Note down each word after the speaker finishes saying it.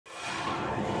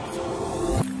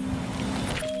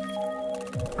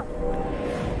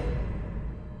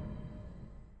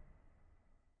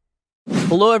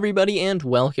Hello everybody and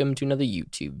welcome to another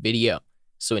YouTube video.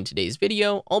 So in today's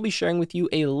video, I'll be sharing with you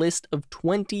a list of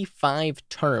 25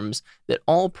 terms that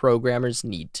all programmers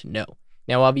need to know.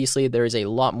 Now obviously there is a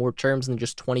lot more terms than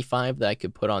just 25 that I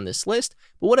could put on this list,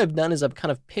 but what I've done is I've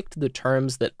kind of picked the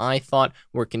terms that I thought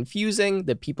were confusing,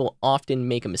 that people often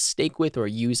make a mistake with or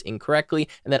use incorrectly,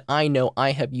 and that I know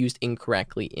I have used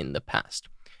incorrectly in the past.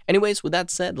 Anyways, with that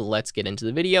said, let's get into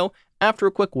the video after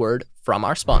a quick word from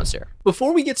our sponsor.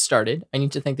 Before we get started, I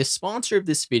need to thank the sponsor of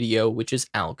this video, which is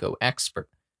AlgoExpert.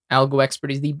 AlgoExpert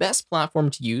is the best platform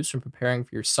to use for preparing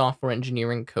for your software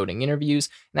engineering coding interviews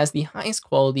and has the highest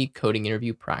quality coding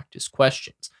interview practice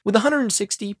questions. With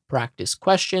 160 practice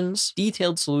questions,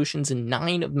 detailed solutions in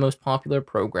 9 of the most popular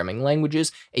programming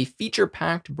languages, a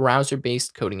feature-packed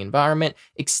browser-based coding environment,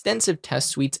 extensive test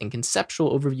suites, and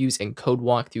conceptual overviews and code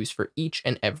walkthroughs for each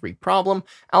and every problem,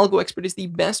 AlgoExpert is the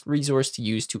best resource to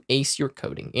use to ace your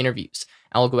coding interviews.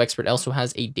 AlgoExpert also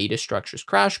has a data structures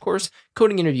crash course,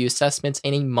 coding interview assessments,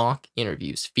 and a mock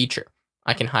interviews feature.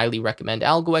 I can highly recommend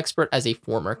AlgoExpert as a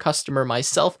former customer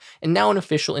myself and now an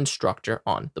official instructor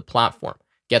on the platform.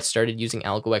 Get started using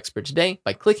AlgoExpert today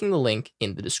by clicking the link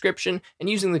in the description and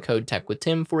using the code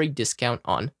TechWithTim for a discount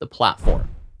on the platform.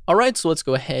 Alright, so let's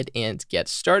go ahead and get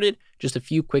started. Just a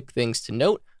few quick things to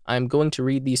note. I'm going to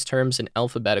read these terms in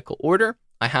alphabetical order.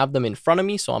 I have them in front of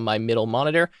me, so on my middle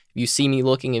monitor. If you see me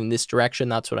looking in this direction,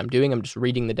 that's what I'm doing. I'm just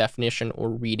reading the definition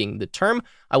or reading the term.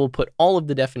 I will put all of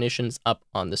the definitions up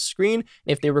on the screen. And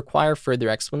if they require further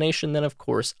explanation, then of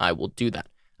course I will do that.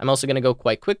 I'm also going to go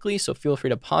quite quickly, so feel free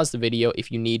to pause the video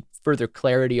if you need further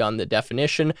clarity on the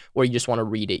definition or you just want to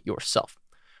read it yourself.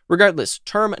 Regardless,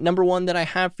 term number 1 that I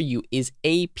have for you is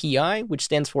API, which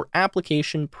stands for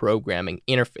Application Programming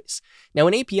Interface. Now,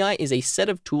 an API is a set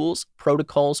of tools,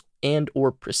 protocols,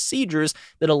 and/or procedures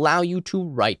that allow you to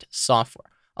write software.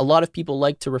 A lot of people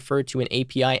like to refer to an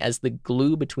API as the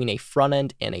glue between a front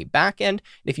end and a back end.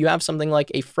 If you have something like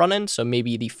a front end, so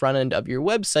maybe the front end of your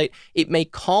website, it may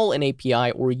call an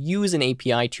API or use an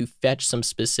API to fetch some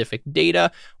specific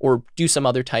data or do some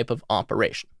other type of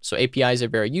operation. So APIs are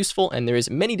very useful, and there is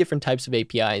many different types of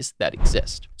APIs that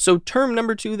exist. So term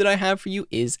number 2 that I have for you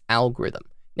is algorithm.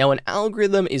 Now, an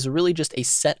algorithm is really just a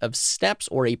set of steps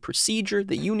or a procedure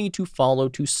that you need to follow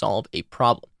to solve a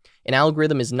problem. An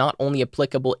algorithm is not only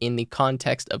applicable in the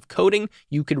context of coding.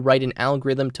 You could write an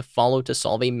algorithm to follow to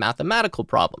solve a mathematical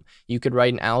problem. You could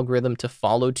write an algorithm to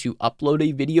follow to upload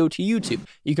a video to YouTube.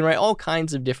 You can write all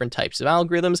kinds of different types of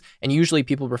algorithms, and usually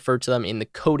people refer to them in the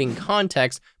coding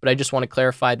context, but I just want to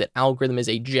clarify that algorithm is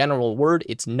a general word.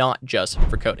 It's not just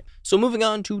for coding. So moving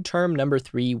on to term number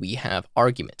 3, we have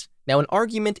argument. Now, an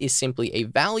argument is simply a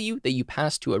value that you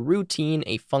pass to a routine,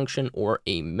 a function, or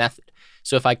a method.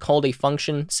 So if I called a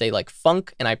function, say like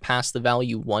func, and I pass the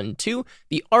value 1, 2,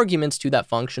 the arguments to that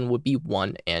function would be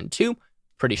 1 and 2.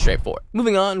 Pretty straightforward.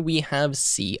 Moving on, we have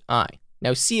CI.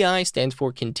 Now, CI stands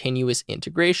for continuous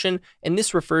integration, and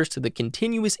this refers to the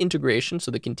continuous integration, so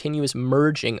the continuous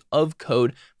merging of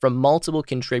code from multiple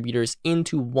contributors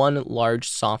into one large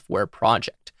software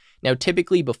project. Now,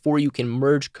 typically, before you can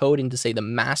merge code into, say, the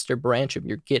master branch of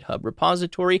your GitHub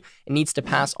repository, it needs to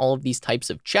pass all of these types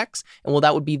of checks. And while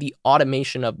that would be the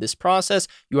automation of this process,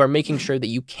 you are making sure that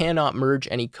you cannot merge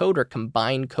any code or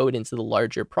combine code into the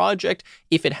larger project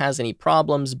if it has any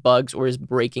problems, bugs, or is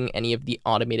breaking any of the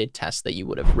automated tests that you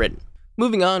would have written.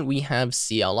 Moving on, we have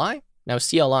CLI. Now,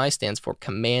 CLI stands for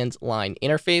Command Line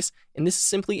Interface, and this is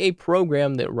simply a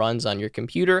program that runs on your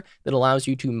computer that allows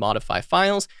you to modify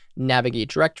files, navigate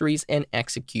directories, and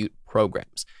execute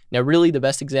programs. Now, really, the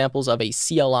best examples of a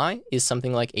CLI is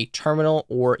something like a terminal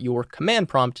or your command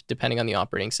prompt, depending on the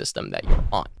operating system that you're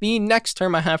on. The next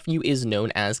term I have for you is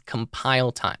known as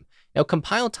compile time. Now,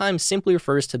 compile time simply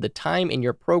refers to the time in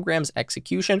your program's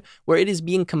execution where it is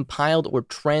being compiled or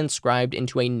transcribed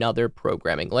into another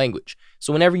programming language.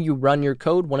 So whenever you run your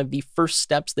code, one of the first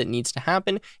steps that needs to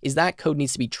happen is that code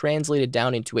needs to be translated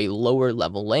down into a lower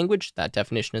level language. That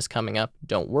definition is coming up,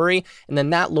 don't worry. And then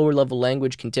that lower level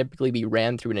language can typically be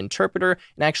ran through an interpreter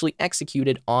and actually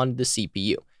executed on the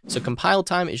CPU. So compile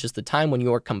time is just the time when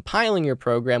you're compiling your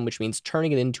program, which means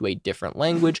turning it into a different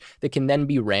language that can then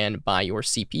be ran by your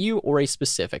CPU or a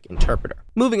specific interpreter.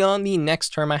 Moving on, the next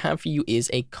term I have for you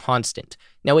is a constant.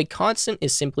 Now, a constant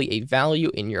is simply a value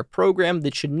in your program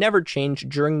that should never change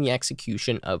during the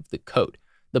execution of the code.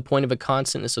 The point of a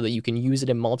constant is so that you can use it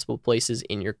in multiple places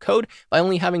in your code by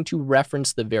only having to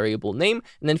reference the variable name.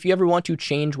 And then if you ever want to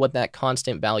change what that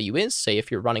constant value is, say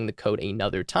if you're running the code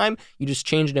another time, you just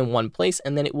change it in one place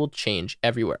and then it will change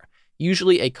everywhere.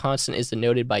 Usually a constant is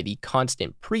denoted by the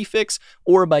constant prefix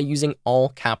or by using all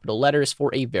capital letters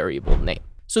for a variable name.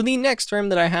 So the next term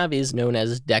that I have is known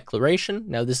as declaration.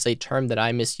 Now this is a term that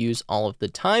I misuse all of the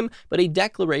time, but a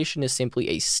declaration is simply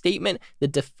a statement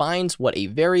that defines what a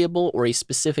variable or a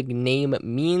specific name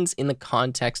means in the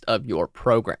context of your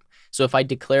program. So if I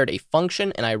declared a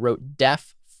function and I wrote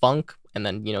def func and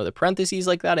then, the parentheses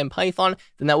like that in Python,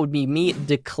 then that would be me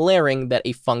declaring that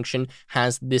a function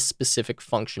has this specific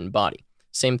function body.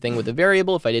 Same thing with a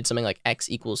variable. If I did something like x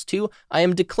equals 2, I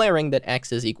am declaring that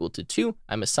x is equal to 2.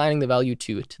 I'm assigning the value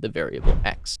 2 to the variable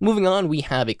x. Moving on, we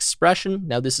have expression.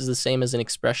 Now this is the same as an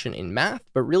expression in math,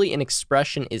 but really an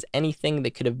expression is anything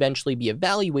that could eventually be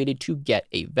evaluated to get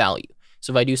a value.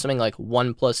 So if I do something like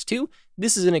 1 plus 2,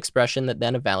 this is an expression that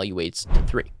then evaluates to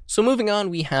 3. So moving on,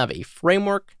 we have a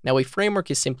framework. Now a framework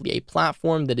is simply a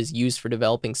platform that is used for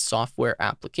developing software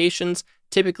applications.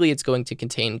 Typically, it's going to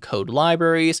contain code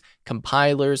libraries,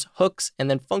 compilers, hooks, and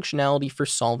then functionality for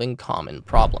solving common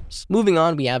problems. Moving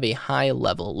on, we have a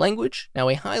high-level language. Now,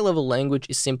 a high-level language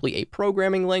is simply a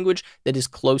programming language that is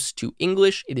close to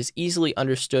English. It is easily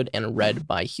understood and read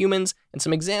by humans, and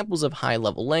some examples of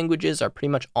high-level languages are pretty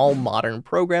much all modern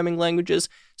programming languages.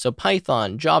 So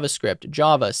Python, JavaScript,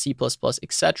 Java, C++,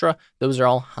 etc. Those are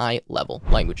all high-level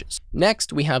languages.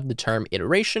 Next, we have the term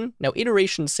iteration. Now,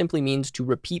 iteration simply means to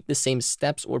repeat the same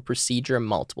steps or procedure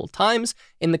multiple times.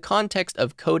 In the context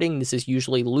of coding, this is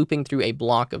usually looping through a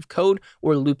block of code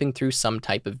or looping through some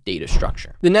type of data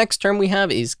structure. The next term we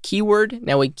have is keyword.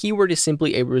 Now, a keyword is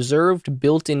simply a reserved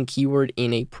built-in keyword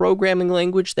in a programming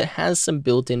language that has some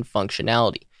built-in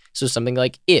functionality. So something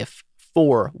like if,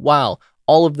 for, while,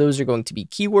 all of those are going to be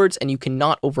keywords, and you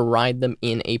cannot override them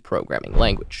in a programming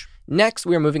language. Next,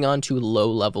 we are moving on to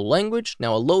low-level language.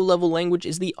 Now, a low-level language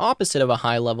is the opposite of a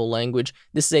high-level language.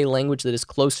 This is a language that is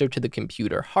closer to the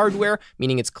computer hardware,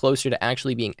 meaning it's closer to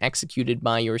actually being executed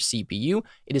by your CPU.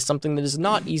 It is something that is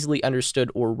not easily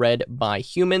understood or read by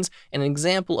humans. And an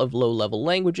example of low-level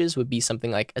languages would be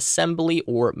something like assembly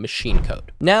or machine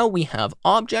code. Now we have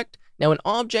object. Now, an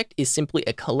object is simply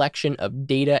a collection of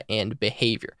data and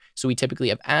behavior. So we typically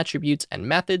have attributes and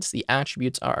methods. The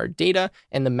attributes are our data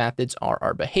and the methods are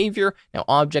our behavior. Now,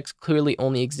 objects clearly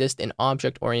only exist in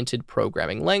object-oriented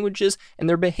programming languages, and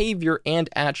their behavior and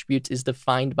attributes is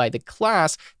defined by the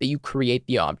class that you create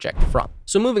the object from.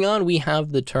 So moving on, we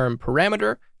have the term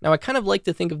parameter. Now, I kind of like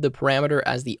to think of the parameter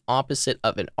as the opposite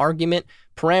of an argument.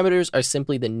 Parameters are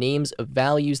simply the names of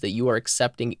values that you are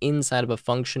accepting inside of a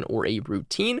function or a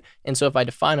routine. And so if I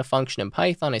define a function in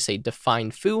Python, I say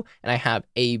define foo, and I have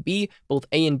a, b, both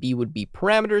a and b would be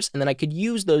parameters, and then I could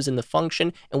use those in the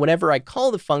function, and whenever I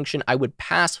call the function, I would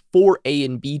pass for a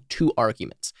and b two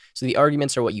arguments. So the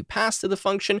arguments are what you pass to the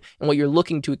function, and what you're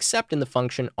looking to accept in the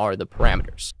function are the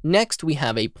parameters. Next, we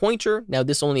have a pointer. Now,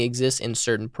 this only exists in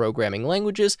certain programming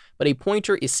languages, but a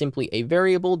pointer is simply a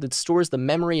variable that stores the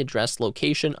memory address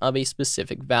location of a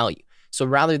specific value. So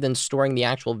rather than storing the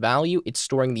actual value, it's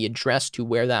storing the address to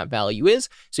where that value is.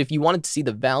 So if you wanted to see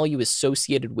the value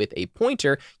associated with a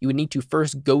pointer, you would need to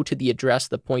first go to the address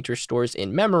the pointer stores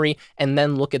in memory and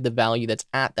then look at the value that's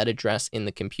at that address in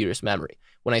the computer's memory.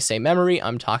 When I say memory,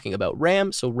 I'm talking about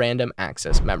RAM, so random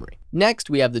access memory. Next,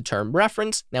 we have the term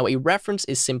reference. Now, a reference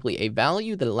is simply a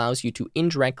value that allows you to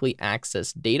indirectly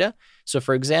access data. So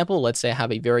for example, let's say I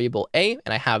have a variable a,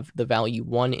 and I have the value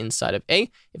 1 inside of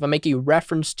a. If I make a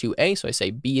reference to a, so I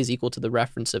say b is equal to the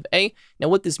reference of a, now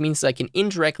what this means is I can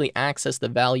indirectly access the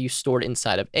value stored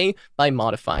inside of a by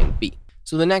modifying b.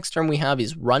 So the next term we have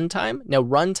is runtime. Now,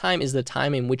 runtime is the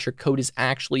time in which your code is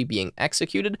actually being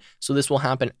executed. So this will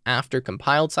happen after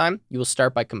compile time. You will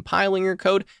start by compiling your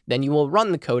code, then you will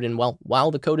run the code, and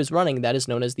while the code is running, that is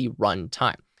known as the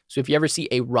runtime. So if you ever see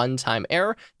a runtime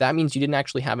error, that means you didn't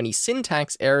actually have any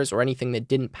syntax errors or anything that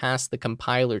didn't pass the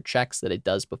compiler checks that it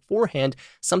does beforehand.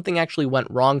 Something actually went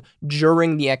wrong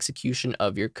during the execution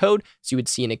of your code. So you would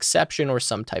see an exception or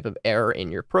some type of error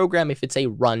in your program if it's a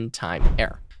runtime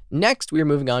error. Next, we are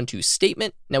moving on to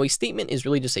statement. Now, a statement is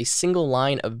really just a single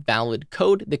line of valid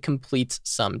code that completes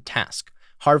some task.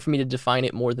 Hard for me to define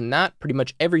it more than that. Pretty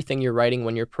much everything you're writing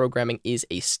when you're programming is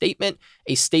a statement.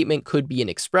 A statement could be an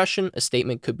expression. A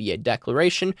statement could be a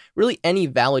declaration. Really, any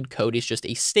valid code is just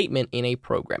a statement in a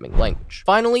programming language.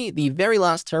 Finally, the very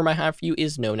last term I have for you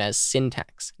is known as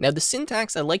syntax. Now, the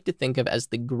syntax I like to think of as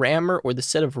the grammar or the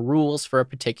set of rules for a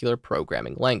particular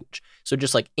programming language. So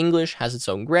just like English has its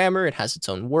own grammar, it has its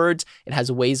own words, it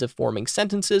has ways of forming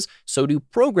sentences, so do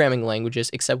programming languages,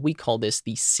 except we call this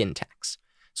the syntax.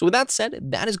 So with that said,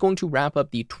 that is going to wrap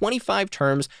up the 25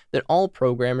 terms that all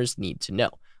programmers need to know.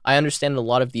 I understand a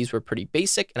lot of these were pretty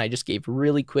basic and I just gave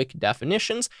really quick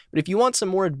definitions, but if you want some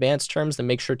more advanced terms, then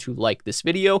make sure to like this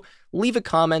video, leave a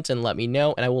comment and let me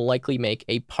know, and I will likely make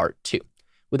a part 2.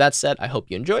 With that said, I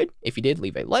hope you enjoyed. If you did,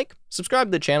 leave a like, subscribe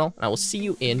to the channel, and I will see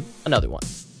you in another one.